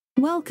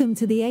Welcome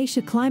to the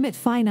Asia Climate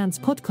Finance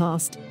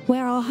Podcast,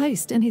 where our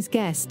host and his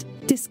guest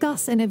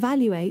discuss and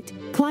evaluate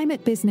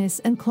climate business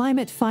and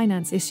climate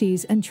finance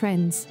issues and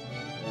trends.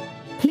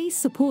 Please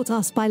support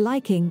us by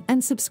liking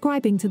and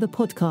subscribing to the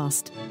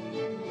podcast.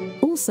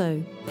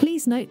 Also,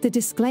 please note the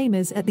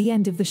disclaimers at the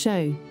end of the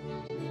show.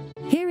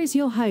 Here is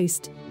your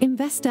host,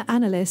 investor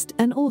analyst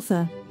and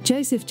author,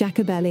 Joseph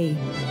Jacobelli.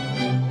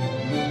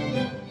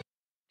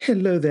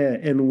 Hello there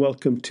and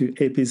welcome to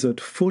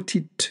episode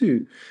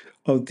 42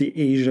 of the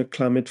Asia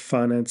Climate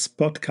Finance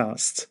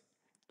Podcast.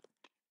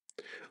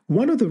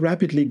 One of the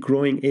rapidly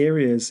growing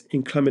areas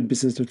in climate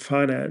business and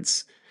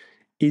finance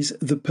is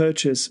the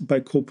purchase by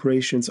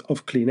corporations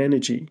of clean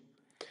energy.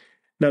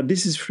 Now,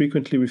 this is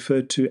frequently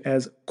referred to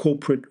as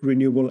corporate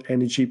renewable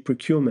energy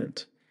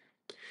procurement.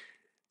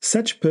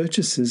 Such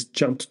purchases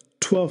jumped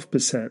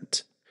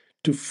 12%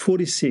 to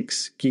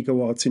 46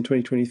 gigawatts in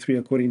 2023,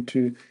 according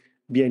to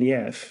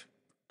BNEF.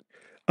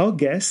 Our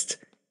guest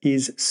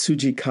is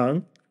Suji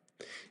Kang.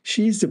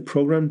 She is the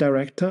Program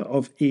Director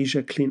of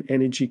Asia Clean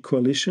Energy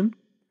Coalition,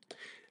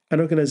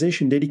 an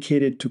organization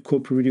dedicated to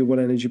corporate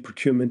renewable energy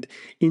procurement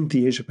in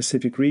the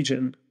Asia-Pacific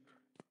region.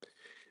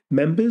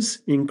 Members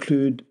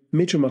include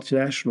major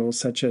multinationals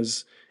such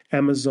as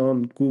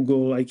Amazon,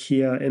 Google,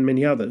 IKEA, and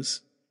many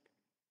others.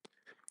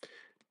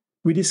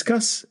 We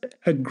discuss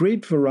a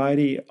great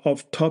variety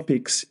of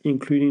topics,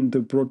 including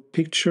the broad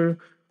picture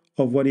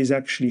of what is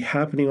actually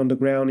happening on the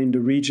ground in the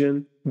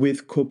region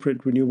with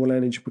corporate renewable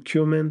energy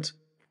procurement,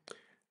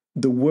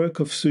 the work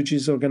of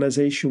Suji's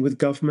organization with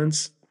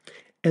governments,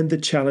 and the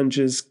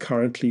challenges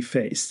currently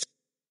faced.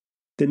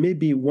 There may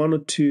be one or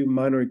two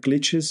minor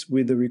glitches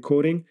with the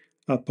recording.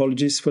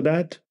 Apologies for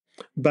that,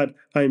 but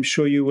I'm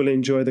sure you will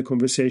enjoy the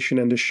conversation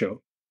and the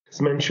show. As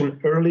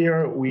mentioned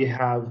earlier, we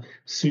have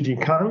Suji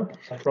Kang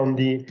from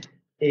the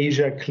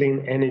Asia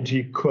Clean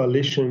Energy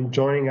Coalition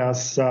joining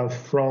us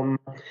from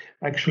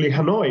actually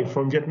Hanoi,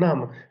 from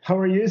Vietnam. How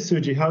are you,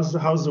 Suji?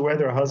 How's the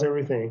weather? How's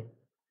everything?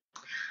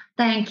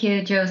 Thank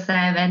you, Joseph,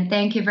 and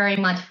thank you very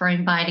much for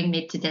inviting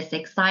me to this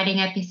exciting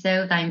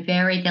episode. I'm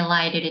very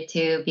delighted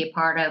to be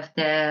part of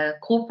the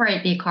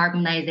corporate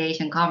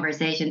decarbonization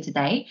conversation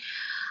today.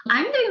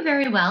 I'm doing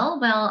very well.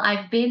 Well,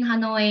 I've been in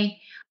Hanoi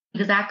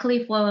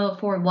exactly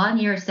for 1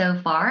 year so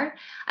far.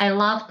 I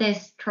love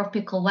this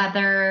tropical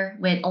weather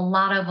with a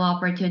lot of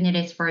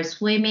opportunities for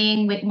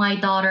swimming with my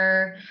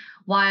daughter,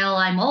 while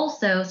I'm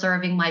also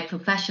serving my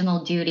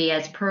professional duty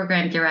as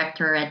program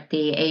director at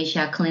the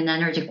Asia Clean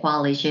Energy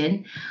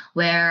Coalition,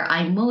 where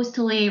I'm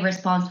mostly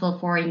responsible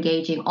for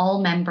engaging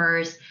all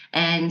members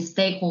and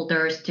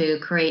stakeholders to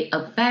create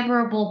a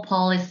favorable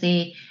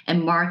policy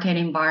and market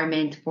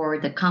environment for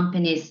the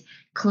company's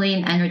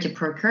clean energy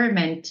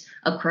procurement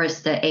across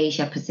the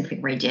Asia Pacific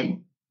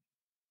region.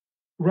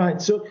 Right.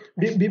 So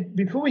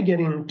before we get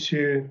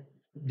into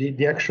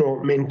the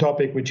actual main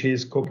topic, which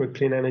is corporate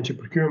clean energy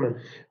procurement,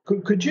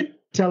 could you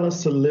tell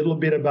us a little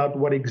bit about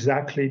what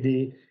exactly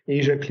the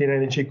Asia Clean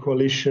Energy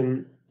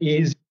Coalition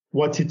is?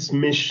 What's its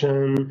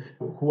mission?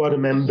 Who are the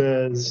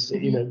members?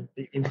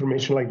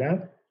 Information like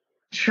that.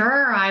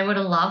 Sure, I would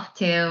love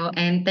to.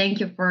 And thank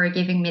you for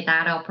giving me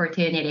that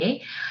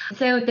opportunity.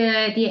 So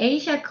the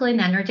Asia Clean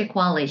Energy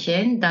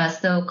Coalition, the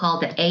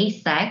so-called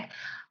ACEC,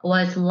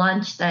 was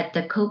launched at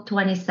the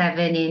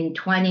COP27 in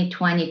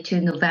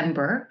 2022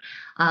 November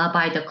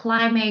by the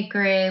Climate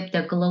Group,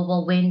 the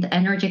Global Wind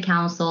Energy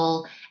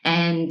Council,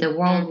 and the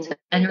World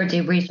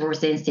Energy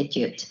Resource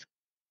Institute.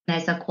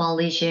 As a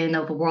coalition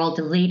of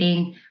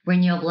world-leading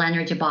renewable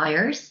energy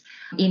buyers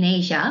in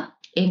Asia,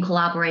 in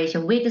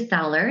collaboration with the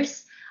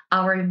sellers,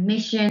 our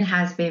mission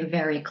has been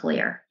very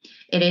clear.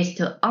 It is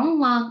to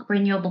unlock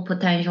renewable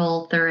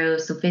potential through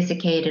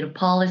sophisticated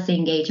policy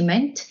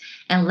engagement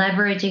and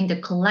leveraging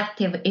the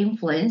collective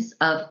influence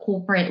of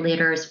corporate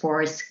leaders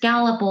for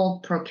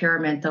scalable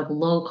procurement of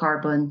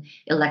low-carbon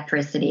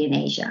electricity in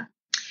Asia.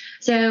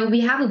 So we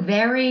have a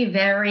very,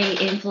 very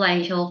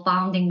influential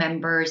founding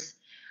members,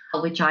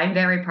 which I'm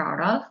very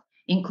proud of,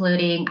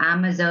 including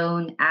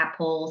Amazon,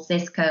 Apple,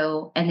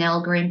 Cisco,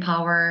 Enel Green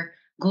Power,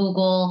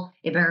 Google,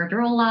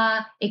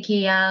 Iberdrola,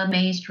 IKEA,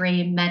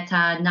 Mainstream,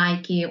 Meta,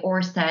 Nike,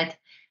 Orsted,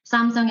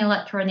 Samsung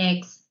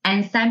Electronics,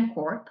 and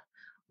Sembcorp,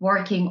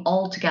 working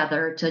all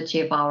together to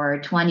achieve our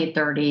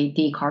 2030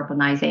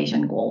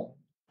 decarbonization goal.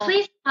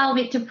 Please allow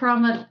me to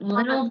promote a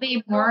little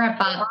bit more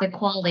about the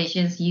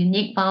coalition's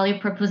unique value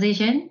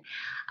proposition.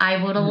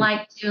 I would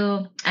like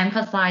to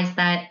emphasize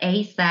that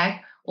ASEC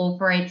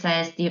operates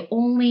as the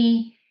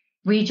only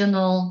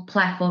regional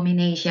platform in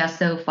Asia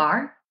so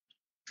far,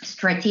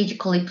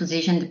 strategically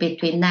positioned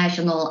between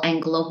national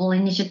and global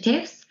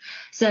initiatives.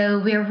 So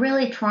we're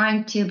really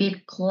trying to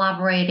be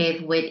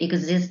collaborative with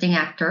existing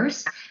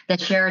actors that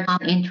share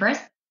common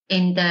interest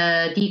in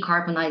the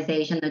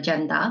decarbonization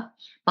agenda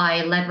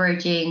by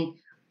leveraging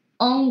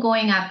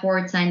ongoing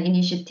efforts and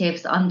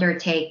initiatives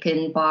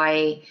undertaken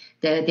by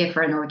the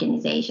different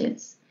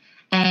organizations.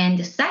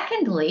 And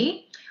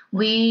secondly,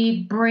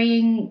 we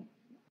bring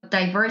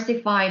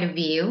diversified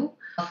view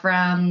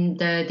from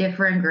the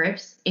different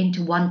groups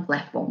into one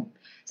platform.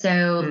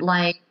 So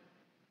like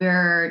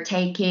We're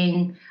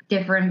taking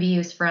different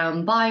views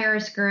from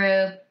buyers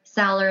group,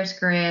 sellers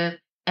group,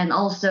 and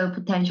also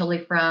potentially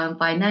from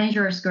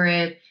financiers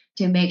group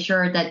to make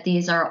sure that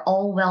these are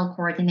all well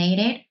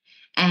coordinated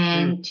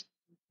and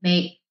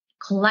make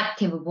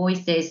collective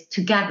voices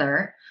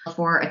together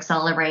for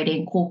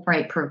accelerating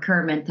corporate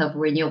procurement of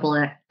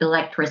renewable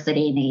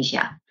electricity in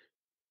Asia.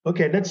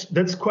 Okay,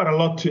 that's quite a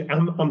lot to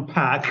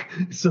unpack.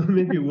 So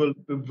maybe we'll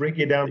break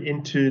it down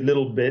into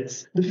little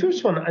bits. The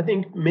first one, I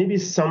think maybe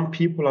some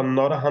people are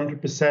not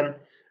 100%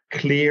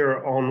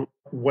 clear on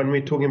when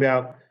we're talking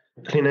about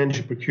clean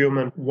energy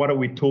procurement. What are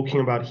we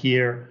talking about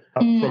here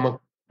from a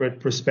corporate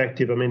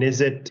perspective? I mean,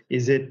 is it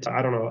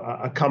I don't know,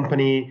 a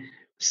company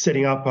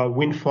setting up a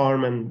wind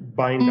farm and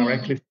buying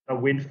directly from a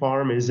wind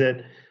farm? Is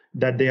it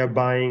that they are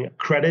buying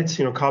credits,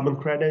 carbon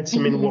credits? I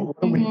mean, what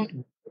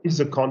is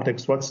the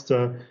context? What's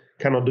the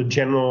kind of the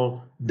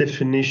general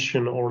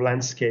definition or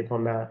landscape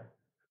on that?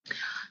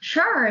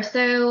 Sure.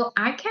 So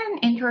I can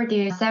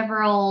introduce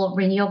several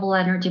renewable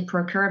energy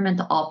procurement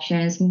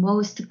options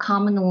most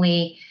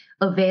commonly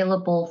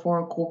available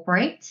for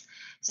corporates.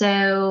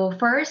 So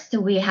first,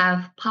 we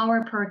have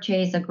power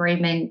purchase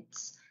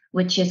agreements,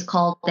 which is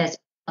called as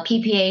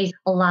PPAs,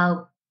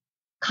 allow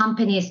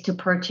companies to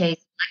purchase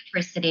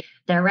electricity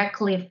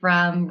directly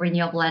from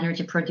renewable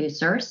energy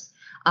producers,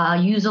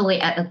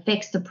 usually at a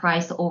fixed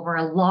price over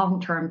a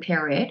long-term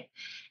period.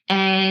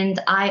 And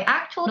I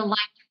actually would like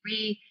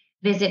to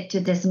revisit to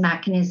this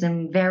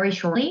mechanism very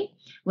shortly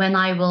when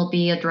I will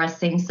be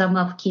addressing some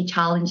of key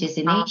challenges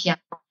in Asia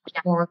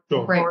for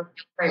renewable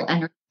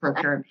energy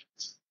procurement.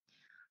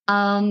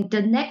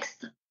 The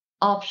next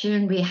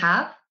option we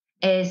have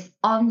is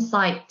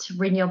on-site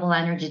renewable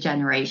energy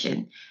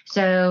generation.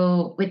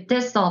 So with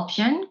this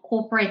option,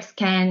 corporates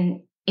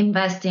can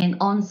invest in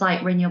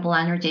on-site renewable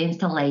energy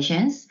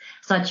installations,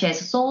 such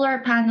as solar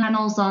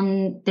panels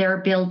on their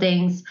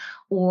buildings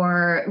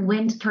or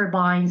wind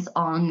turbines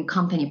on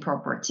company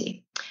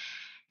property.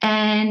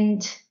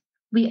 And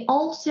we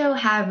also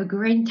have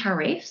green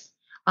tariffs.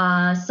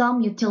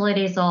 Some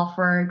utilities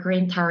offer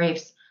green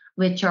tariffs,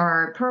 which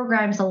are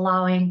programs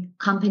allowing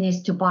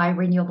companies to buy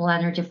renewable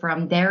energy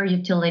from their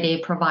utility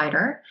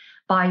provider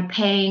by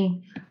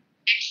paying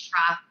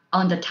extra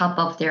on the top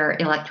of their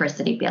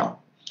electricity bill.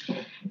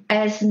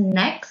 As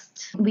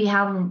next, we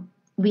have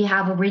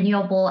a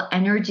renewable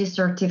energy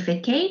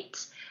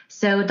certificate,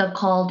 so they're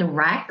called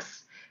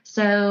RECs.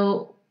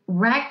 So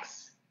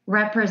RECs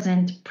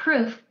represent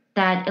proof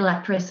that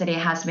electricity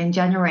has been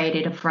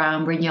generated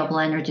from renewable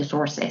energy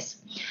sources.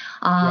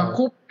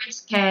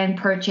 Corporates can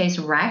purchase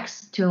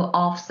RECs to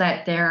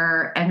offset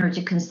their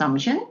energy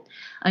consumption,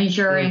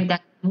 ensuring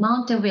that the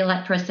amount of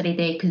electricity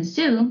they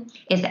consume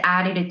is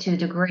added to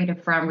the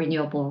grid from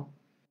renewable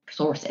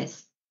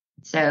sources.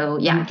 So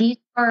these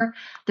are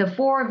the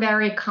four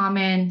very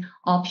common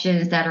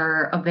options that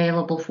are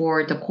available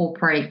for the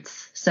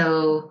corporates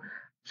so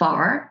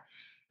far.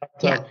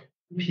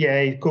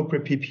 PPA,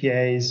 corporate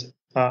PPAs,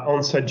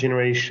 on-site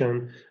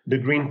generation, the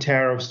green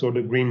tariffs or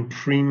the green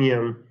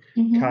premium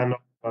kind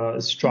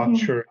of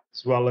structure,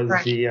 as well as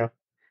the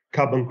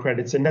carbon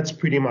credits, and that's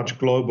pretty much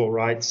global,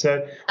 right?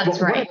 So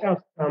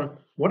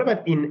what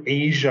about in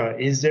Asia?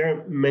 Is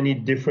there many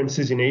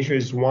differences in Asia?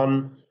 Is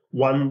one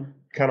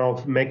kind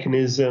of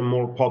mechanism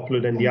more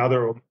popular than the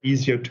other, or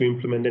easier to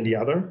implement than the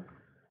other?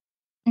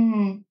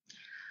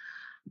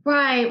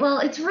 Right. Well,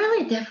 it's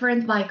really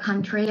different by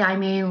country. I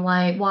mean,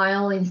 like,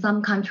 while in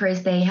some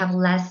countries they have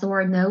less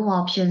or no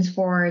options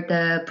for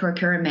the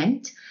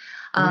procurement,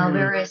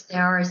 whereas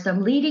there are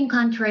some leading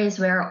countries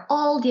where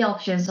all the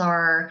options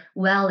are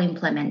well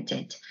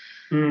implemented.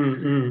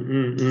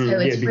 So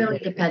it's really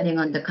depending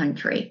on the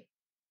country.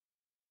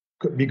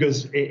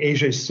 Because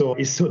Asia is so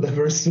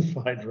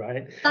diversified,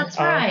 right? That's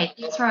right.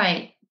 That's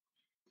right.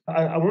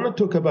 I want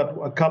to talk about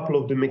a couple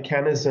of the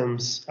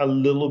mechanisms a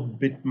little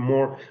bit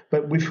more.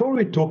 But before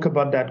we talk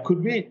about that,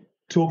 could we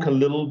talk a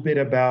little bit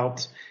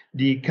about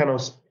the kind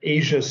of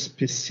Asia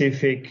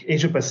Pacific,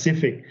 that's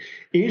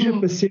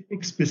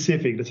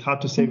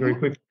hard to say very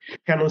quickly,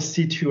 kind of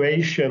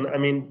situation? I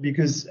mean,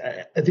 because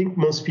I think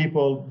most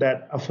people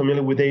that are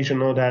familiar with Asia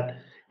know that,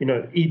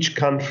 each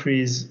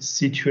country's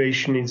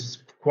situation is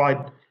quite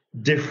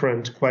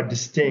different, quite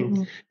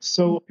distinct.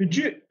 So could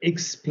you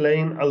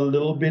explain a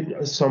little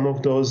bit some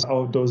of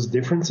those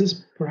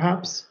differences,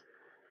 perhaps?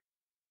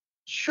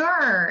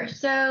 Sure.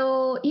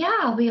 So,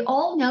 we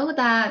all know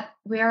that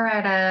we're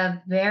at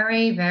a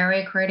very,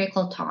 very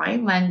critical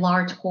time when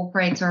large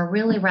corporates are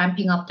really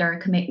ramping up their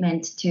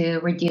commitment to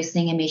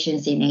reducing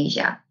emissions in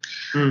Asia.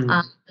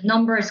 The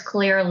numbers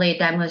clearly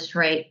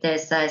demonstrate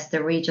this, as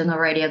the region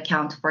already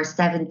accounts for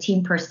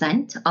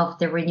 17% of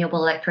the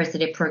renewable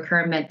electricity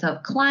procurement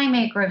of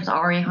Climate Group's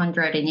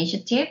RE100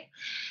 initiative.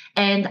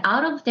 And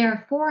out of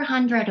their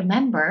 400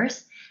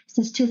 members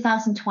since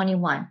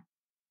 2021,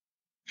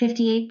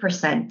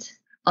 58%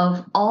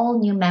 of all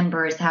new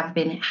members have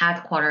been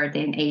headquartered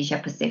in Asia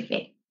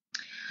Pacific.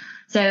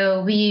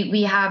 So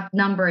we have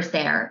numbers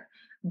there,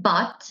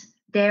 but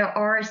there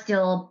are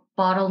still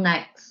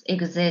bottlenecks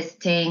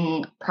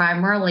existing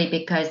primarily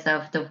because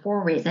of the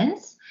four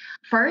reasons.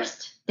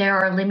 First, there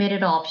are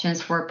limited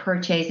options for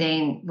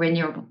purchasing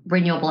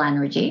renewable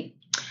energy.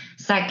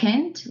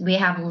 Second, we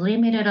have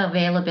limited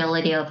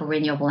availability of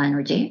renewable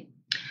energy.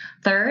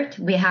 Third,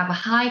 we have a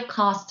high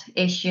cost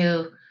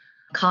issue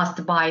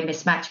caused by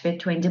mismatch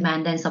between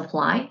demand and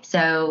supply.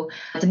 So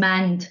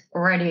demand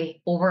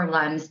already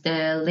overruns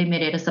the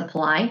limited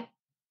supply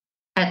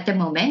at the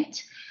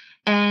moment.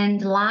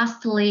 And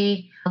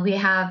lastly, we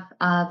have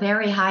a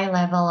very high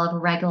level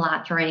of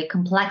regulatory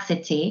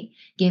complexity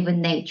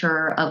given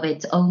nature of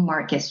its own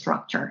market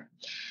structure.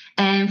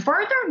 And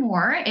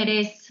furthermore, it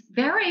is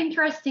very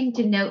interesting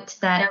to note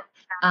that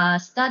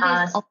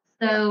studies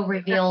also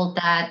revealed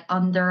that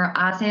under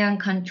ASEAN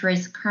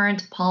countries'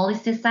 current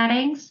policy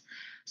settings,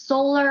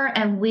 solar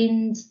and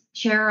wind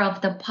share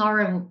of the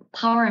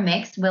power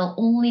mix will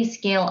only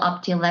scale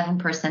up to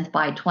 11%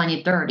 by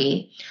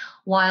 2030,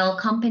 while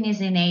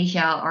companies in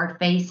Asia are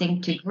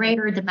facing to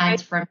greater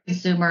demands from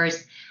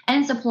consumers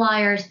and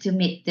suppliers to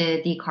meet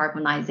the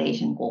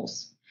decarbonization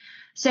goals.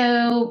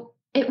 So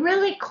it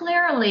really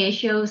clearly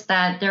shows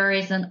that there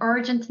is an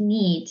urgent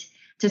need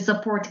to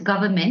support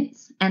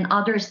governments and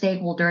other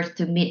stakeholders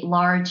to meet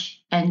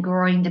large and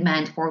growing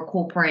demand for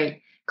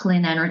corporate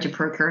clean energy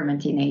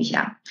procurement in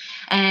Asia.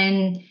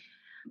 And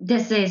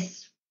this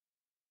is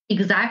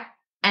exact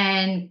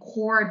and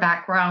core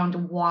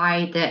background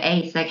why the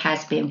ASEC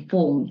has been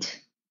formed.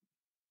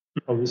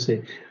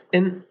 Obviously.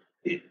 And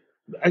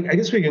I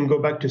guess we can go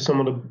back to some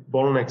of the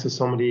bottlenecks of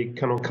some of the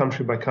kind of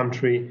country by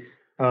country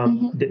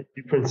the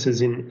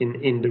differences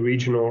in the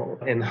regional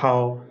and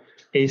how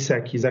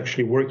ASEC is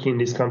actually working in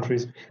these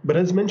countries. But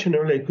as mentioned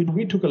earlier, could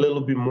we talk a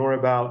little bit more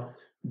about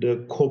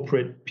the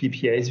corporate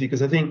PPAs?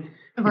 Because I think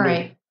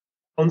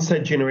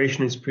on-site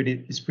generation is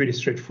pretty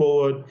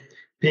straightforward.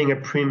 Paying a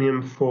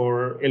premium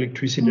for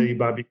electricity you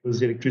buy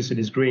because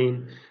electricity is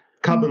green.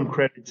 Carbon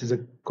credits is a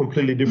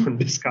completely different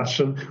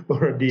discussion, or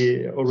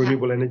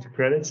renewable energy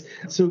credits.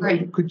 So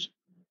could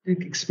you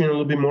explain a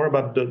little bit more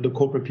about the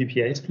corporate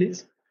PPAs,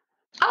 please?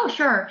 Oh,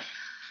 sure.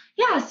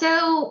 Yeah,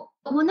 so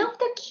one of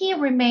the key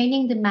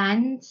remaining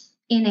demands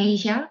in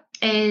Asia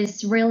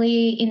is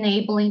really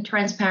enabling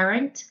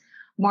transparent,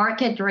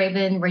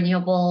 market-driven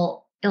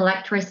renewable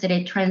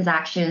electricity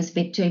transactions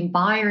between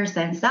buyers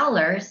and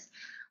sellers,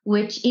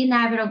 which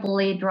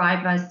inevitably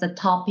drive us the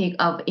topic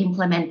of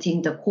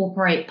implementing the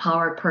corporate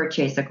power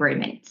purchase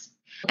agreements.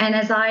 And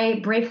as I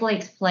briefly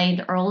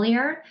explained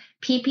earlier,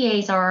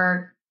 PPAs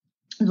are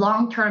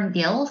long-term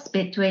deals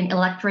between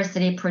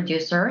electricity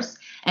producers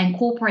and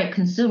corporate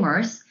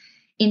consumers,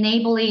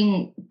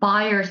 enabling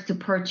buyers to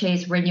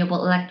purchase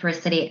renewable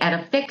electricity at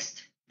a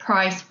fixed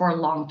price for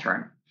long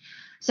term.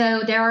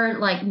 So there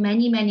are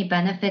many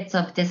benefits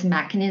of this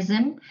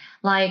mechanism,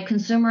 like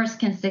consumers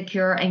can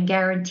secure and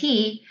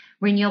guarantee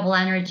renewable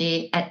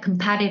energy at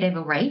competitive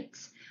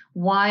rates,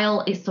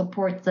 while it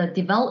supports the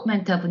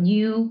development of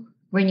new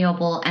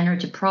renewable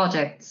energy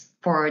projects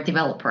for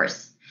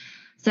developers.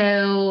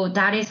 So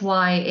that is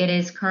why it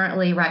is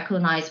currently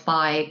recognized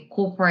by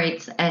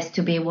corporates as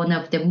to be one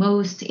of the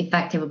most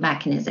effective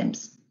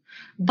mechanisms.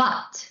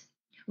 But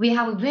we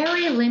have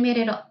very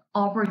limited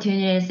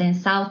opportunities in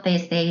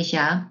Southeast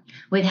Asia,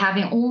 with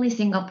having only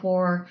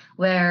Singapore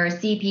where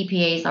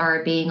CPPAs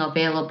are being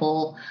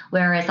available,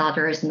 whereas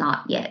others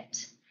not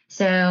yet.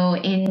 So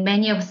in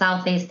many of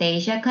Southeast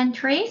Asia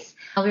countries,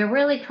 we're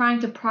really trying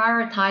to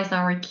prioritize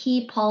our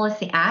key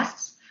policy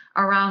asks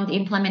around the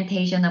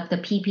implementation of the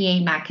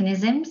PPA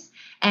mechanisms.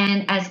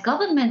 And as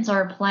governments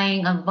are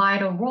playing a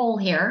vital role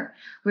here,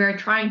 we're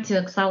trying to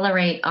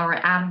accelerate our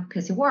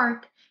advocacy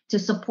work to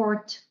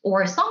support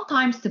or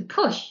sometimes to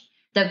push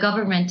the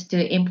government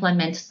to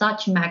implement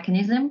such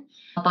mechanism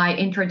by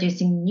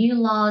introducing new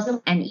laws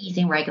and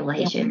easing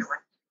regulations.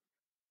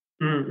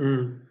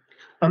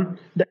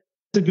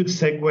 That's a good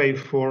segue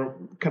for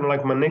kind of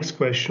like my next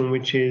question,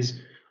 which is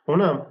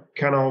on a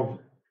kind of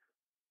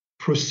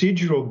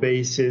procedural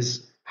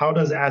basis, how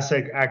does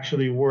ASEC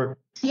actually work?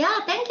 Yeah,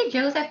 thank you,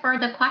 Joseph, for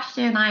the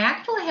question. I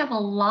actually have a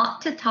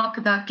lot to talk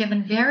about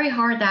given very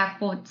hard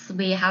efforts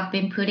we have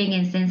been putting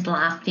in since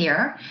last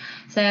year.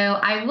 So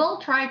I will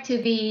try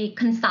to be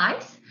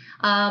concise,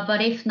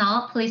 but if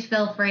not, please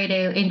feel free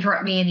to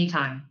interrupt me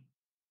anytime.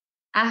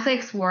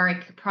 ASEC's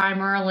work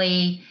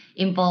primarily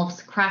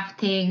involves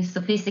crafting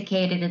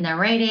sophisticated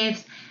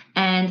narratives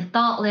and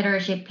thought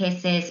leadership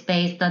pieces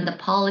based on the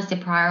policy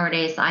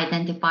priorities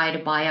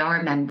identified by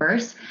our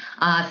members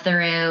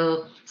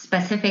through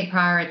specific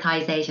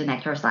prioritization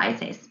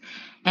exercises.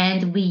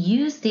 And we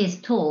use these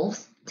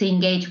tools to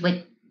engage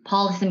with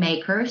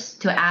policymakers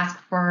to ask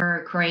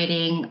for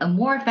creating a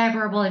more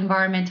favorable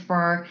environment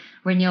for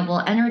renewable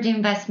energy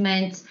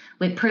investments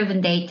with proven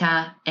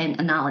data and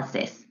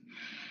analysis.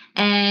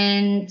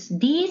 And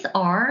these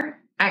are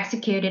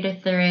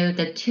executed through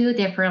the two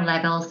different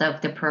levels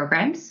of the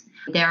programs.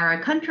 There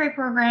are country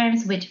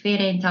programs which fit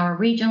into our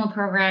regional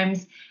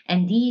programs,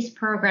 and these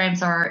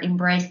programs are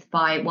embraced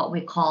by what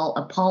we call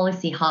a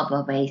policy hub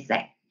of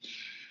ASEC.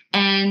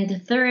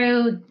 And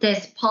through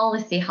this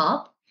policy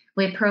hub,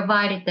 we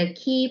provided the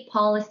key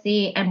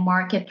policy and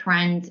market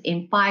trends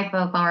in 5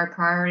 of our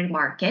priority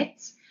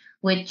markets,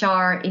 which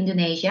are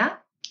Indonesia,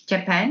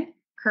 Japan,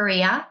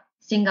 Korea,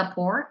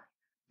 Singapore,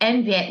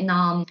 and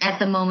Vietnam. At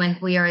the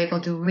moment, we are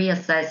able to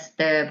reassess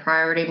the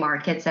priority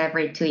markets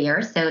every 2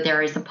 years. So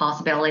there is a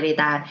possibility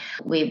that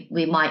we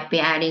might be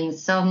adding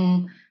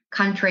some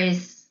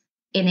countries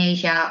in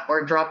Asia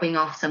or dropping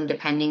off some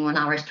depending on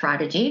our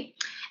strategy.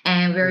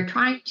 And we're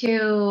trying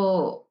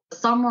to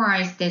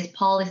summarize this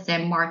policy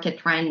and market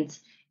trends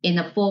in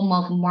the form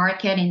of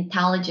market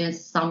intelligence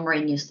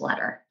summary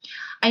newsletter.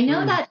 I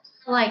know that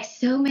like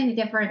so many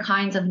different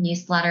kinds of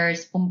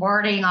newsletters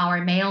bombarding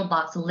our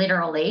mailbox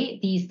literally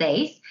these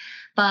days,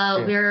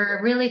 but we're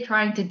really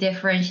trying to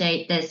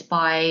differentiate this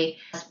by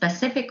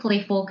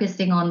specifically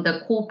focusing on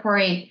the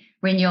corporate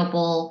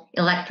renewable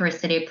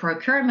electricity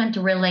procurement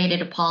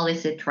related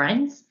policy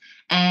trends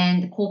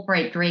and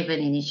corporate driven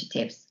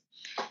initiatives.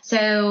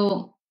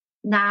 So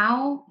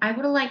now I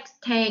would like to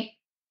take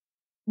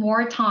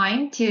more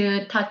time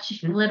to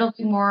touch a little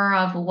bit more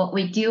of what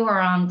we do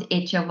around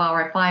each of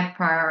our 5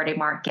 priority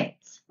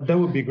markets. That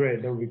would be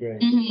great.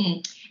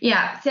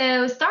 Yeah.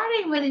 So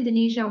starting with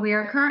Indonesia, we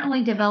are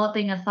currently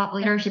developing a thought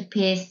leadership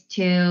piece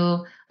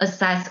to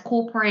assess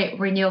corporate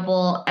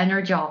renewable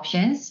energy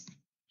options,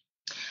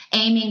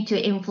 aiming to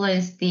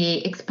influence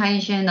the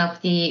expansion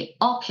of the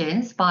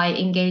options by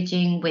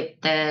engaging with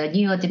the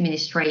new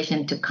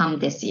administration to come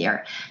this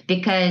year.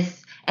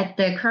 Because at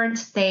the current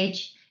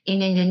stage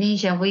in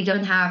Indonesia, we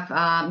don't have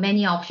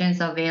many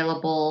options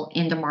available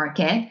in the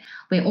market.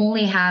 We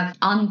only have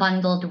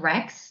unbundled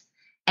RECs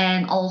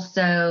and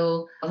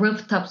also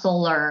rooftop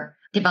solar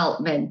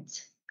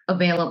development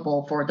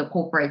available for the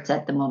corporates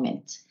at the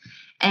moment.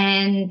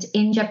 And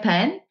in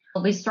Japan,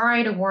 we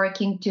started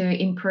working to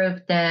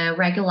improve the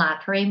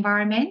regulatory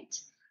environment,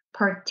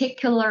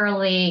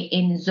 particularly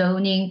in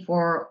zoning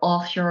for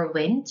offshore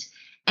wind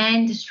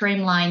and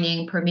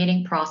streamlining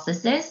permitting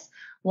processes,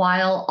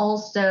 while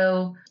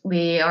also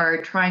we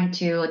are trying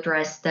to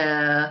address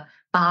the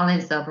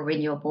balance of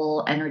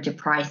renewable energy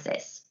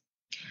prices.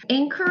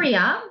 In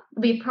Korea,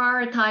 we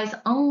prioritize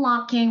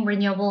unlocking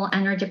renewable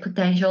energy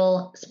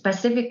potential,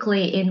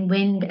 specifically in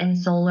wind and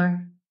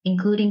solar,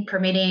 including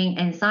permitting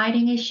and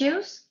siting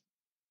issues,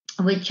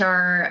 which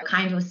are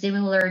kind of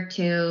similar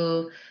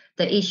to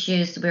the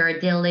issues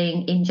we're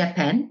dealing in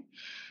Japan.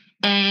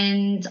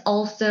 And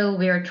also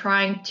we're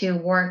trying to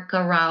work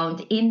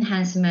around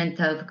enhancement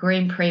of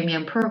green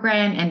premium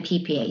program and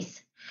PPAs.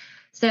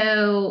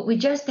 So we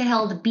just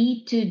held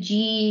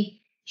B2G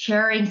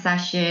sharing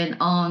session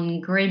on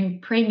green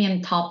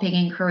premium topic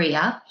in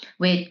Korea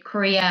with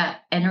Korea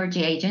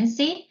Energy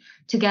Agency,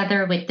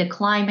 together with the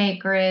climate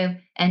group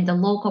and the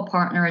local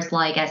partners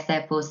like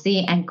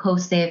SFOC and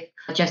COSIF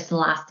just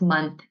last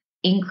month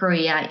in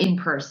Korea in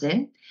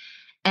person.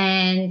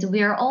 And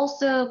we are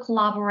also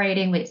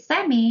collaborating with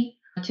SEMI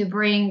to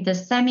bring the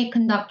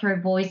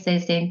semiconductor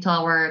voices into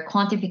our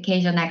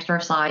quantification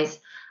exercise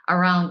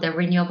around the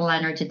renewable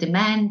energy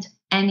demand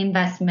and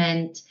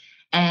investment.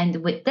 And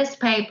with this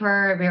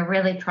paper, we're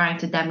really trying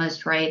to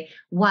demonstrate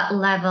what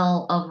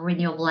level of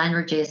renewable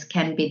energies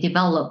can be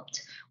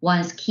developed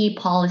once key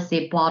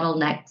policy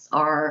bottlenecks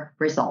are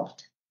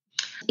resolved.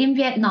 In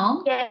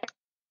Vietnam,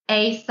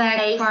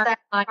 ASEC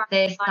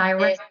prioritizes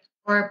direct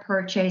power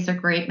purchase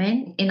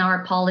agreement in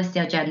our policy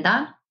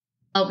agenda.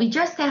 We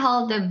just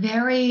held a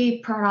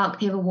very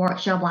productive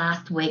workshop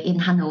last week in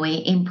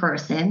Hanoi in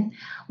person,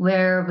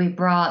 where we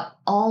brought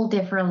all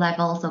different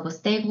levels of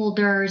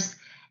stakeholders,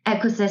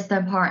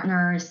 ecosystem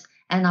partners,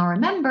 and our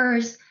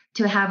members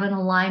to have an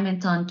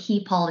alignment on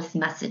key policy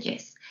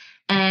messages.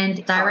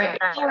 And direct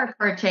power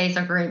purchase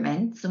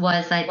agreements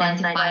was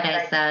identified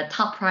as a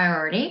top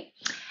priority.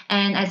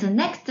 And as a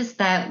next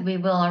step, we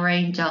will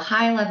arrange a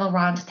high-level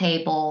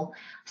roundtable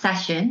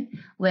session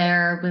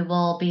where we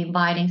will be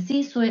inviting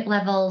C-suite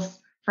levels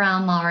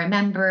from our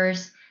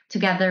members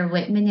together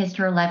with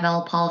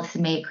minister-level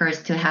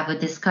policymakers to have a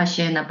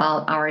discussion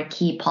about our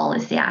key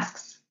policy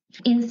asks.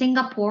 In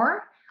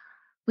Singapore,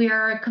 we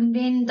are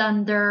convened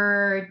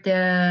under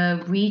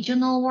the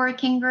regional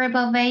working group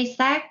of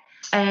ASEC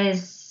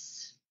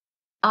as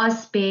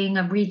us being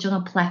a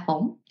regional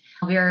platform.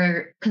 We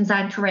are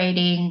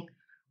concentrating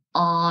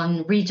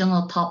on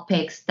regional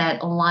topics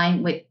that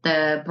align with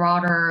the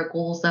broader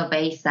goals of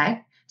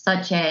ASEC,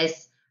 such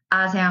as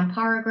ASEAN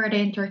power grid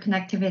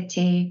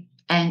interconnectivity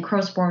and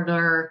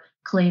cross-border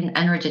clean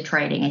energy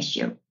trading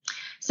issue.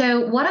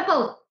 So what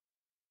about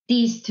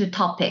these 2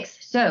 topics?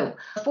 So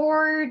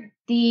for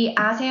the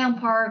ASEAN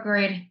power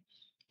grid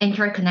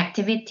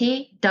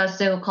interconnectivity, the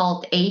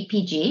so-called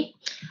APG,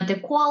 the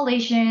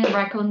coalition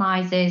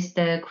recognizes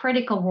the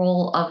critical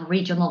role of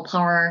regional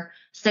power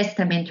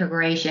system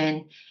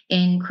integration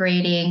in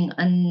creating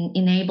an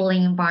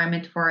enabling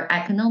environment for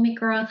economic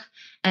growth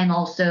and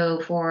also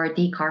for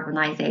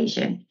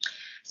decarbonization.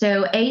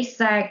 So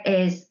ASEC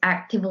is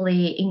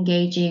actively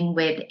engaging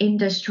with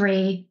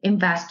industry,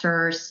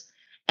 investors,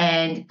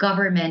 and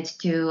government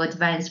to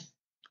advance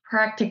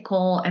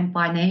practical and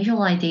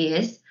financial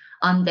ideas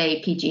on the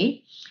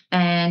APG.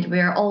 And we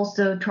are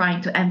also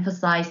trying to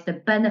emphasize the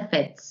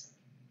benefits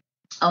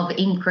of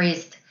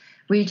increased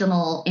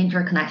regional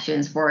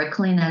interconnections for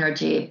clean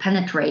energy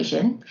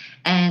penetration.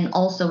 And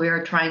also we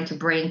are trying to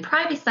bring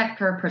private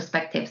sector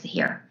perspectives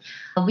here.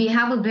 We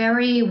have a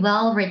very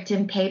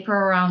well-written paper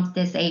around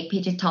this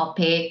APG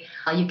topic.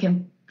 You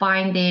can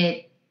find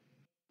it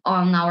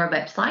on our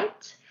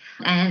website.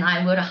 And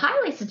I would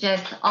highly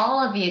suggest all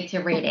of you to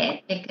read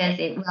it because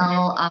it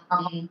will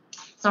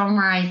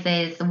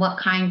summarizes what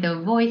kind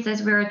of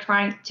voices we're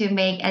trying to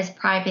make as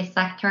private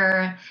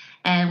sector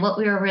and what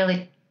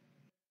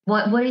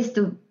is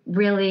the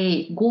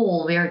really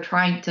goal we're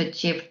trying to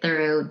achieve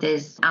through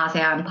this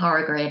ASEAN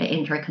power grid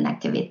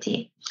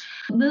interconnectivity.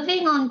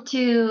 Moving on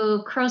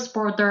to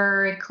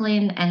cross-border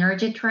clean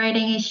energy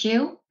trading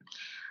issue.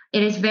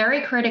 It is a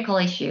very critical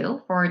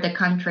issue for the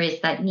countries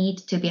that need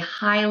to be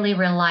highly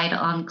relied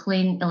on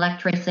clean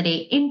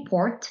electricity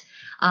import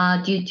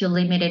due to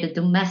limited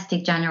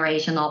domestic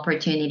generation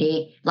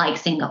opportunity like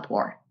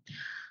Singapore.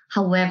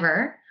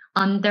 However,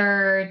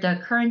 under the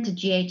current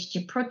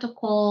GHG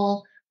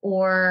protocol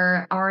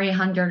or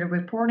RE100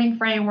 reporting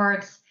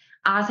frameworks,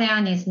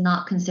 ASEAN is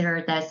not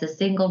considered as a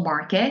single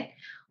market,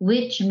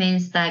 which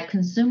means that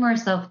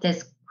consumers of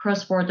this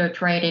cross-border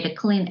traded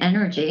clean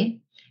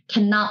energy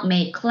cannot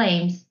make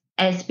claims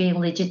as being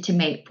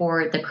legitimate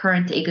for the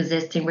current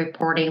existing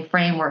reporting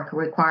framework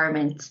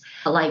requirements,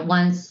 like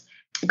ones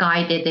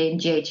guided in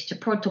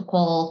GHG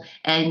protocol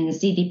and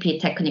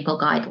CDP technical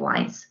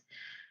guidelines.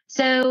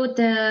 So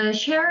the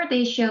shared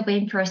issue of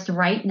interest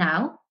right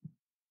now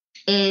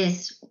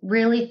is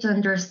really to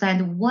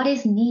understand what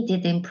is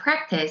needed in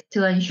practice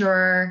to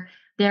ensure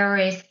there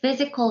is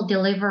physical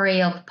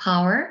delivery of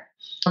power,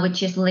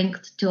 which is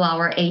linked to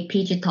our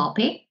APG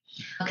topic,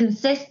 a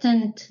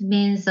consistent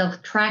means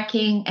of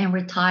tracking and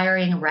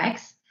retiring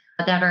RECs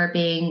that are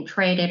being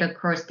traded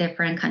across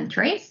different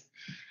countries,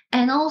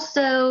 and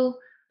also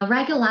a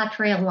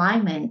regulatory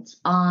alignment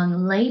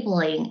on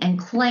labeling and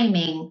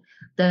claiming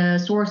the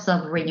source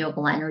of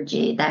renewable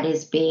energy that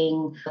is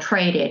being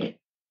traded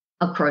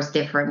across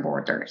different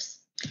borders.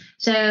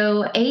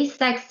 So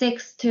ASEC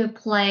seeks to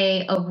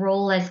play a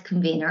role as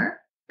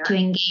convener to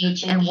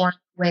engage and work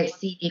with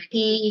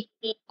CDP,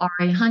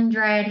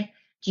 RE100,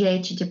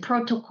 GHG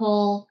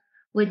protocol,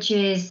 which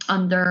is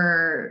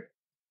under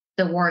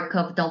the work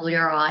of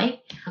WRI,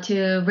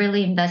 to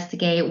really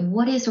investigate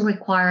what is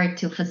required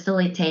to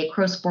facilitate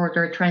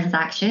cross-border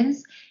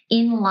transactions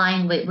in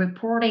line with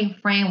reporting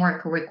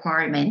framework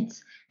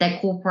requirements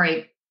that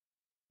corporate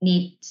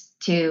needs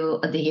to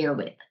adhere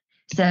with.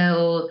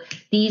 So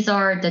these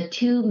are the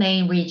two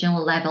main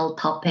regional level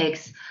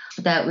topics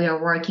that we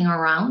are working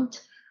around,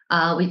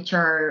 which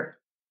are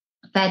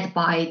fed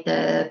by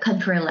the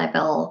country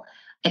level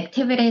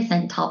activities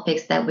and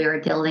topics that we are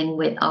dealing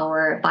with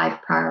our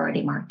 5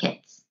 priority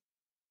markets.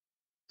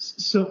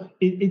 So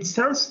it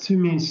sounds to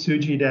me,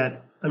 Suji,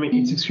 that,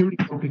 it's extremely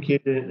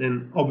complicated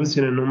and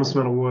obviously an enormous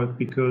amount of work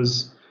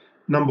because,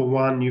 number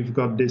one, you've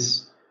got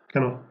this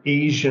kind of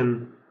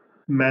Asian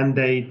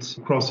mandate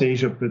across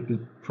Asia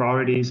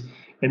priorities,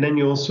 and then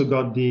you also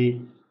got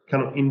the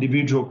kind of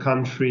individual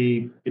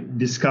country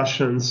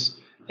discussions.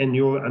 And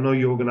I know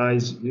you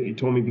organize, you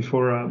told me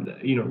before,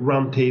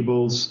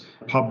 roundtables,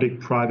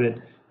 public-private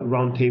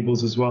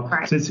roundtables as well.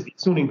 Right. So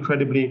it's not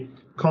incredibly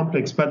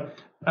complex. But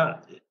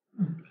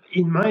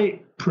in my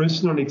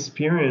personal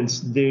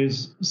experience,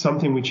 there's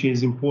something which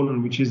is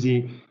important, which is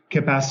the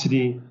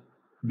capacity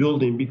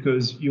building,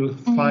 because you'll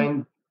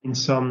find in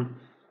some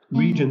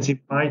regions, in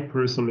my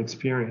personal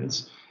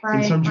experience,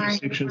 in some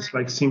jurisdictions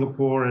like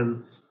Singapore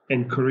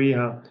and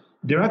Korea,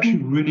 they're actually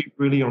really,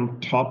 really on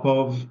top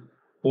of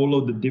all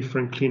of the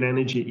different clean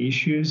energy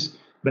issues.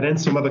 But in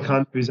some other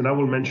countries, and I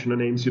will mention the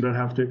names, you don't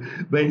have to,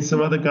 but in some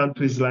other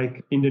countries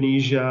like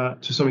Indonesia,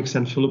 to some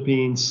extent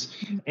Philippines,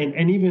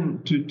 and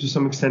even to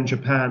some extent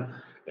Japan,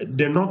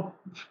 they're not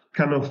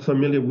kind of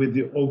familiar with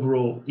the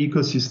overall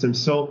ecosystem.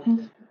 So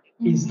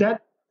is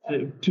that,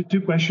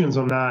 two questions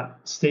on that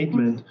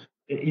statement,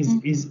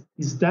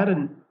 is that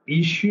an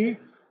issue?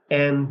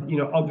 And,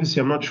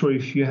 obviously, I'm not sure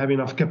if you have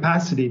enough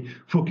capacity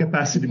for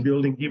capacity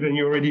building, given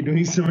you're already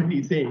doing so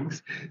many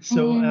things.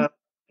 So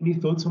any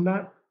thoughts on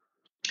that?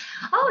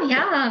 Oh,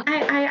 yeah.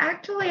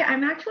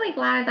 I'm actually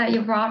glad that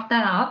you brought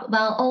that up.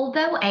 Well,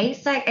 although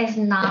ASEC is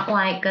not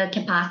like a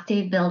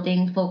capacity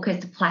building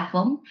focused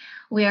platform,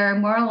 we are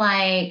more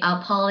like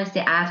a policy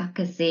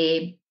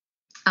advocacy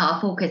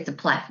focused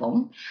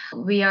platform.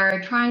 We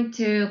are trying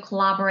to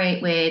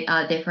collaborate with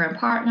different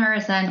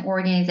partners and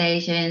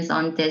organizations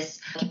on this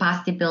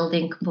capacity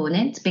building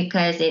component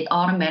because it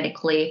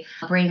automatically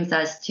brings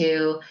us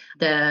to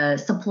the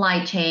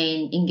supply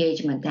chain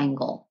engagement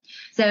angle.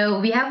 So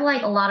we have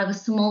like a lot of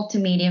small to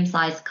medium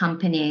sized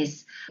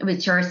companies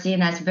which are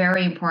seen as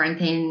very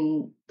important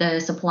in the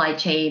supply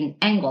chain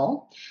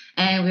angle.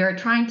 And we are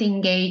trying to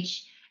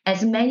engage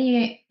as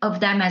many of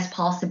them as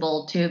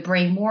possible to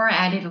bring more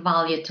added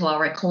value to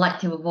our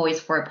collective voice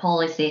for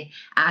policy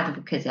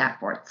advocacy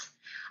efforts.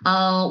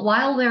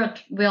 While we're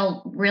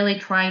really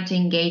trying to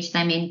engage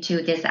them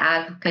into these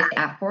advocacy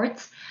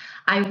efforts,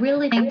 I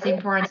really think it's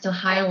important to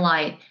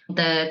highlight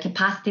the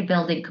capacity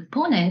building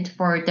component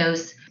for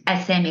those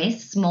SMEs,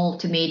 small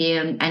to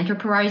medium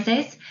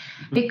enterprises,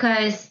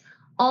 because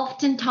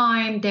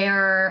oftentimes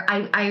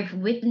I've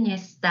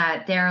witnessed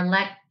that they're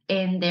lack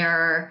in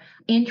their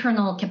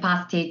internal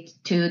capacity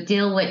to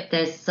deal with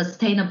this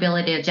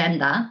sustainability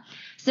agenda,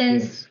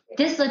 since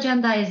this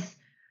agenda is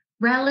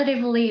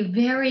relatively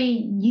very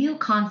new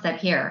concept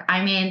here.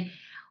 I mean,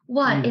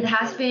 it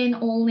has been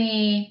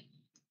only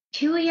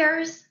 2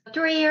 years,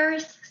 3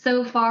 years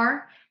so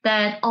far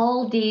that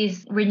all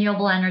these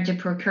renewable energy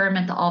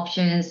procurement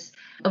options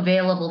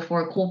available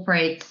for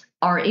corporates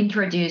are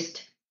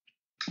introduced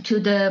to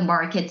the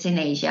markets in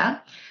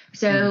Asia.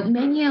 So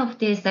many of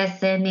these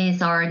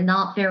SMEs are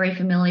not very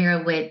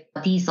familiar with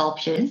these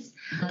options,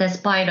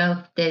 despite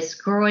of this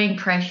growing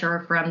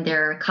pressure from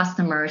their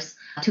customers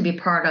to be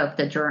part of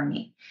the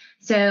journey.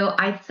 So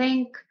I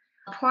think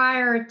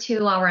prior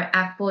to our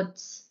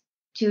efforts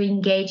to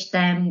engage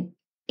them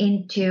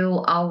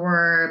into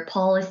our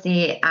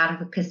policy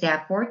advocacy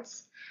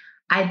efforts,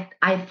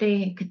 I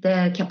think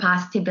the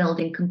capacity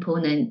building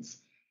component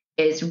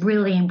is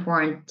really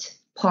important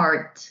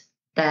part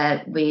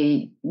that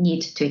we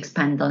need to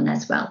expand on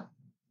as well.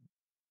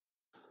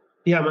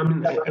 Yeah, I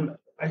mean,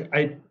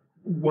 I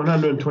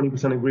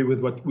 120% agree with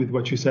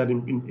what you said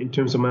in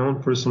terms of my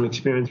own personal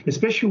experience,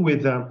 especially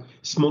with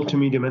small to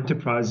medium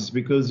enterprises,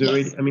 because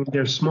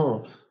they're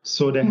small,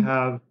 so they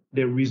have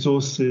their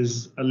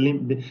resources,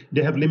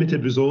 they have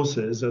limited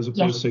resources as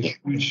opposed to a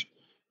huge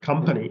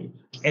company.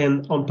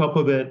 And on top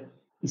of it,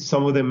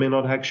 some of them may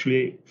not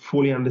actually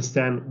fully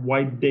understand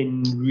why they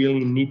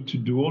really need to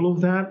do all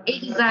of that.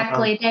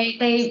 Exactly.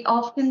 They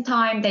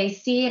oftentimes they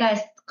see it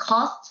as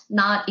cost,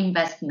 not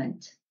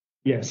investment.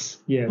 Yes.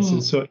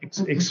 And so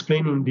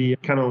explaining the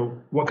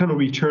what kind of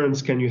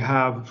returns can you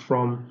have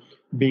from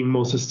being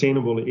more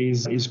sustainable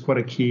is quite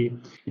a key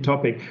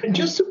topic. And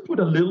just to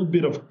put a little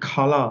bit of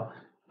color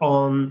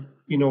on,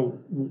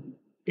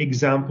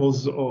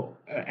 examples or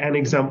an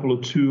example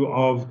or two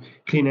of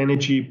clean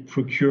energy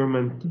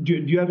procurement. Do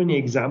you have any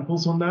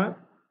examples on that?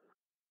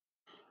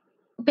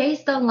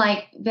 Based on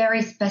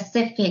very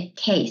specific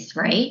case,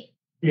 right?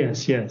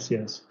 Yes.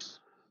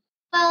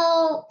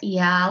 Well,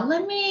 yeah,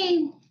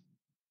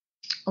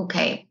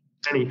 okay.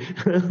 Let me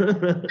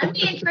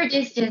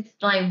introduce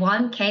just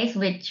one case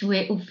which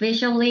we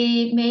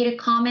officially made a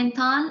comment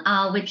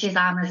on, which is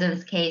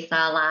Amazon's case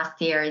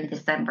last year in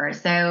December.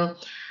 So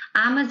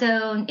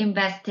Amazon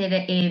invested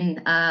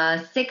in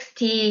a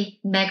 60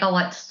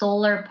 megawatt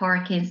solar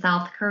park in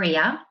South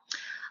Korea.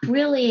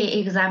 Really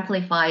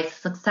exemplifies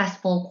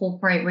successful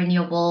corporate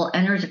renewable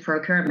energy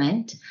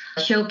procurement,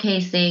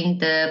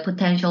 showcasing the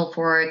potential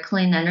for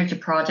clean energy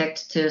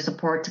projects to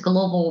support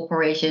global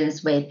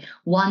operations with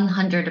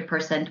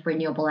 100%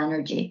 renewable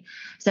energy.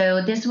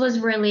 So this was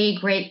really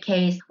great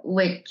case,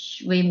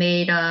 which we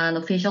made an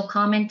official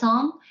comment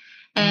on.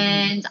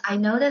 And I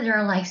know that there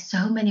are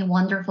so many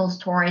wonderful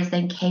stories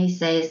and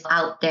cases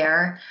out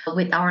there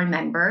with our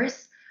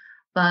members.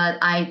 But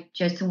I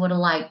just would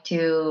like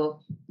to,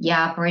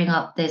 bring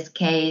up this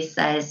case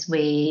as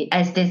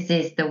this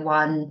is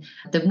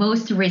the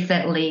most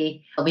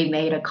recently we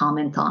made a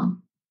comment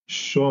on.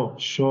 Sure.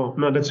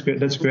 No, that's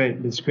great.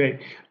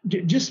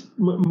 Just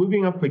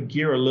moving up a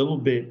gear a little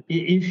bit.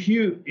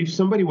 If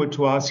somebody were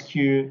to ask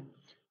you,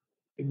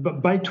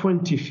 by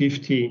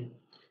 2050,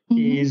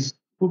 is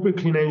corporate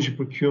clean energy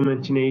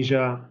procurement in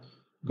Asia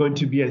going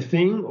to be a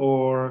thing,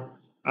 or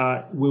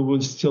we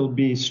will still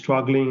be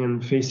struggling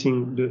and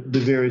facing the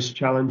various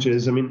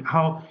challenges? I mean,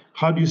 how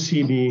do you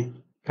see the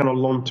kind of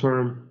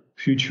long-term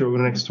future over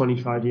the next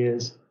 25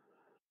 years?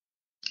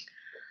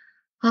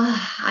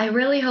 I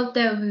really hope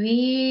that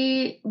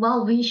we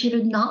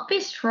should not be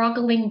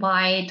struggling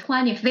by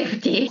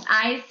 2050.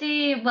 I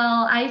see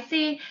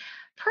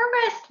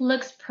progress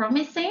looks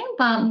promising,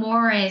 but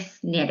more is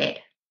needed,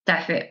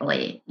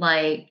 definitely.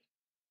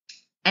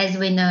 As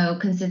we know,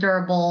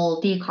 considerable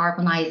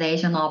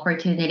decarbonization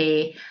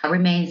opportunity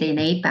remains in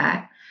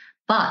APAC,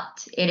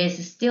 but it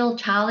is still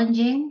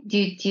challenging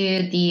due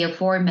to the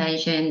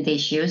aforementioned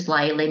issues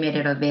like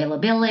limited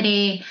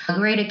availability,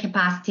 greater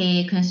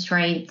capacity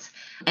constraints,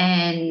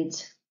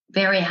 and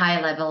very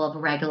high level of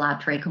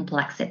regulatory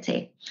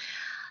complexity.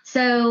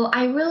 So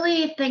I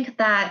really think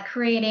that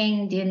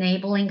creating the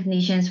enabling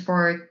conditions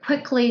for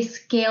quickly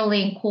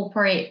scaling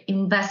corporate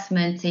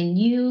investments in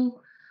new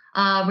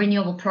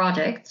renewable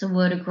projects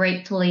would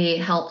greatly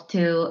help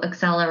to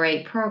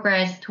accelerate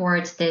progress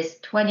towards this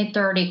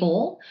 2030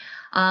 goal,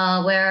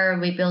 where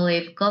we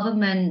believe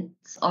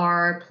governments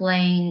are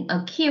playing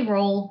a key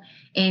role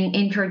in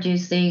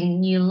introducing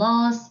new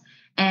laws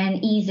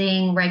and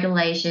easing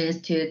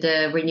regulations to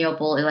the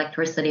renewable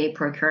electricity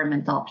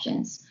procurement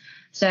options.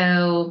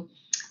 So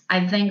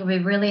I think we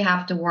really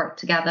have to work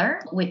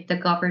together with the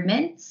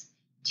governments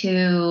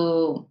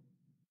to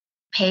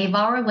pave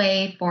our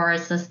way for a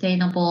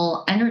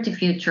sustainable energy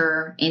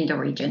future in the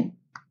region.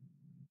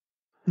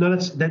 No,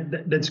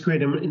 that's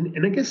great.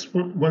 And I guess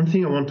one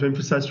thing I want to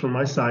emphasize from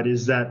my side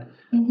is that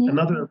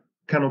another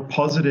kind of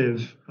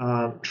positive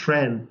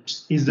trend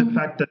is the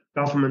fact that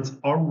governments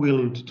are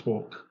willing to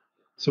talk.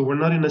 So we're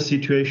not in a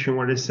situation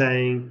where they're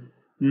saying,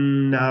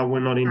 "No, we're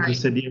not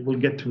interested. Yeah, we'll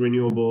get to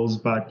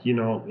renewables, but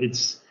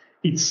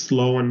it's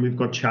slow and we've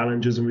got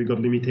challenges and we've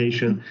got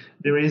limitation."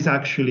 There are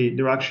actually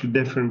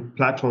different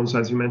platforms,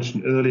 as you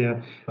mentioned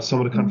earlier. Some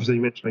of the countries that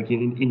you mentioned, like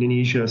in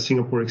Indonesia,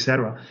 Singapore,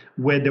 etc.,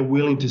 where they're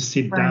willing to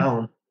sit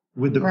down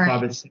with the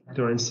private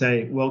sector and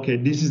say, "Well, okay,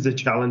 this is the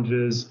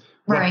challenges.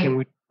 What can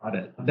we do about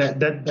it?"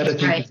 That I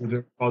think is a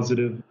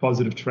very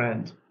positive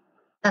trend.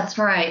 That's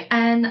right.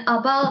 And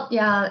about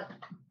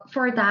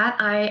for that,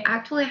 I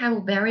actually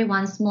have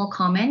one small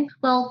comment.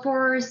 Well,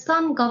 for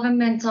some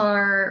governments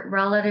are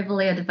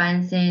relatively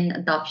advanced in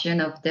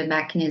adoption of the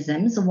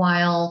mechanisms,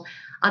 while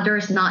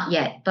others not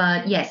yet.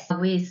 But yes,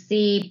 we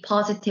see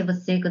positive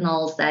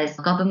signals as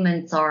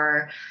governments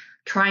are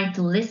trying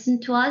to listen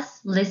to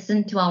us,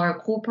 listen to our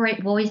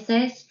corporate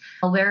voices,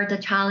 where the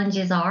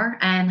challenges are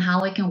and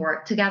how we can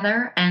work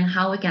together and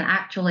how we can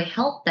actually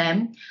help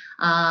them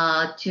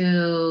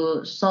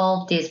to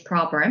solve these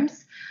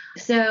problems.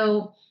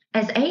 So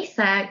as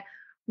ASEC,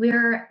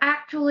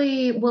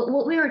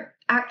 what we're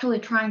actually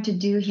trying to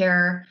do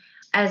here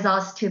as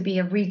us to be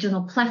a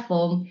regional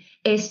platform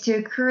is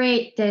to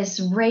create this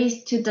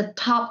race to the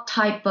top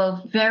type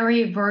of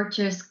very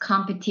virtuous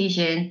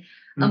competition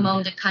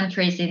among the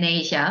countries in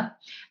Asia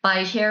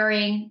by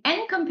sharing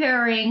and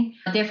comparing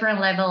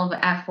different level of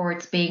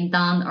efforts being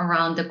done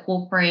around the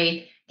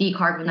corporate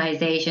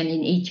decarbonization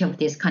in each of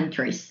these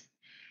countries.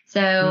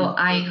 So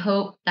I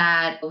hope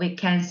that we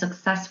can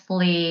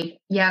successfully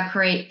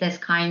create this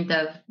kind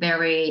of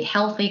very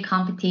healthy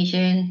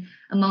competition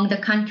among the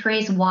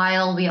countries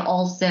while we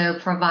also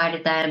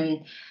provide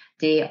them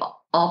the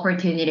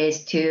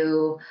opportunities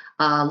to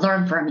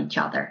learn from each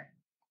other.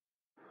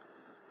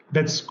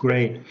 That's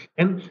great.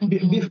 And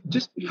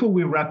just before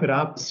we wrap it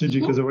up,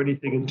 Suji, because I've already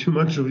taken too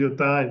much of your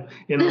time.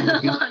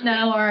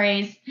 No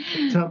worries.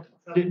 So,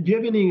 do you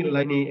have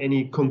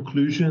any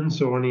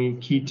conclusions or any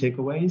key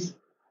takeaways?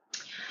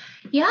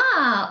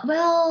 Yeah,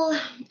 well,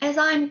 as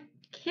I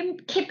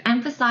keep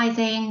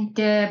emphasizing,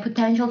 the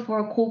potential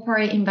for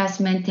corporate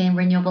investment in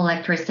renewable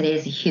electricity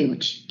is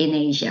huge in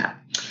Asia.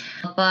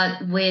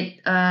 But with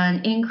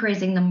an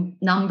increasing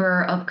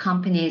number of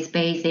companies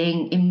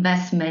basing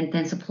investment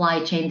and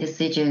supply chain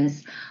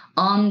decisions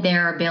on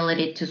their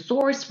ability to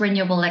source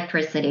renewable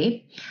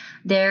electricity,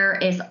 there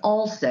is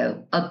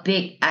also a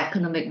big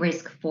economic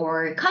risk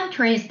for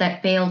countries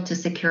that fail to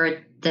secure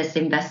this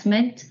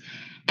investment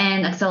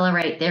and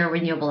accelerate their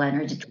renewable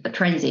energy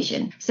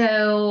transition.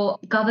 So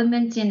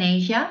governments in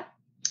Asia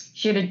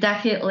should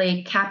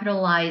definitely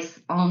capitalize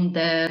on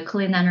the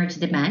clean energy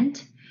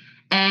demand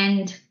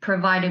and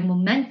provide a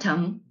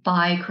momentum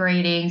by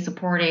creating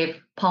supportive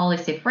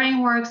policy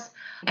frameworks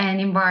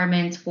and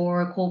environments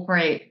for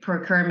corporate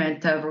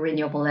procurement of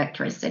renewable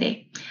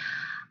electricity.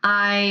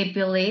 I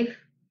believe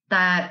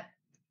that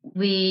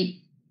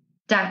we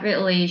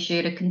definitely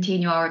should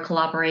continue our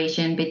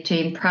collaboration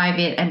between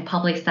private and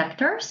public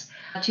sectors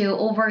to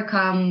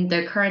overcome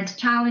the current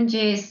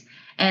challenges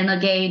and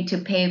again to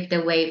pave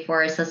the way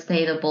for a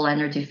sustainable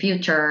energy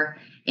future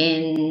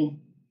in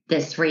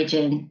this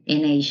region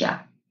in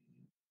Asia.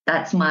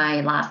 That's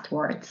my last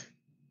words.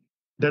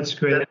 That's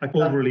great. I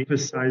overly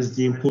emphasize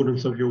the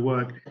importance of your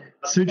work.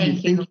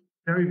 Suji, thank you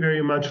very,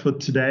 very much for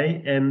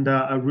today. And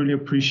I really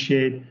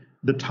appreciate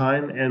the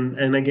time.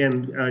 And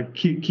again,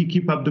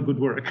 keep up the good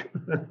work.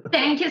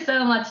 Thank you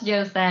so much,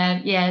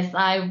 Joseph. Yes,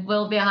 I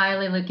will be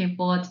highly looking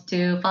forward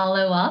to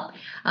follow up,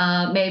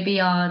 maybe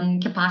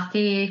on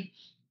capacity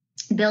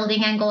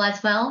building angle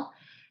as well.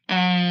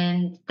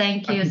 And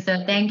thank you.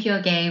 So thank you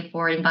again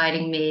for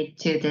inviting me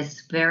to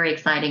this very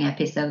exciting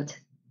episode.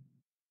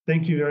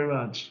 Thank you very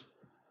much.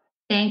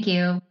 Thank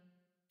you.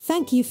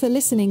 Thank you for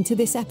listening to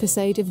this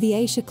episode of the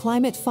Asia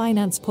Climate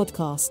Finance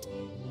Podcast.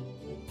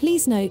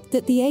 Please note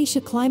that the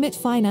Asia Climate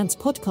Finance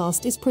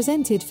Podcast is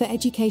presented for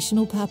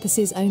educational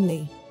purposes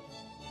only.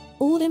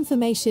 All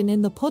information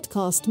in the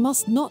podcast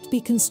must not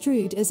be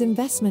construed as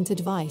investment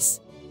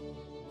advice.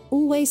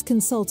 Always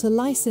consult a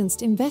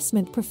licensed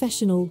investment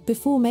professional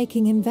before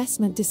making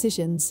investment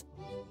decisions.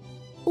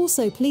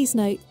 Also, please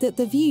note that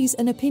the views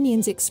and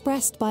opinions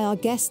expressed by our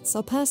guests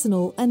are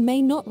personal and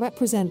may not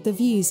represent the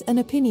views and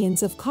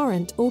opinions of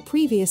current or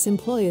previous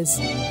employers.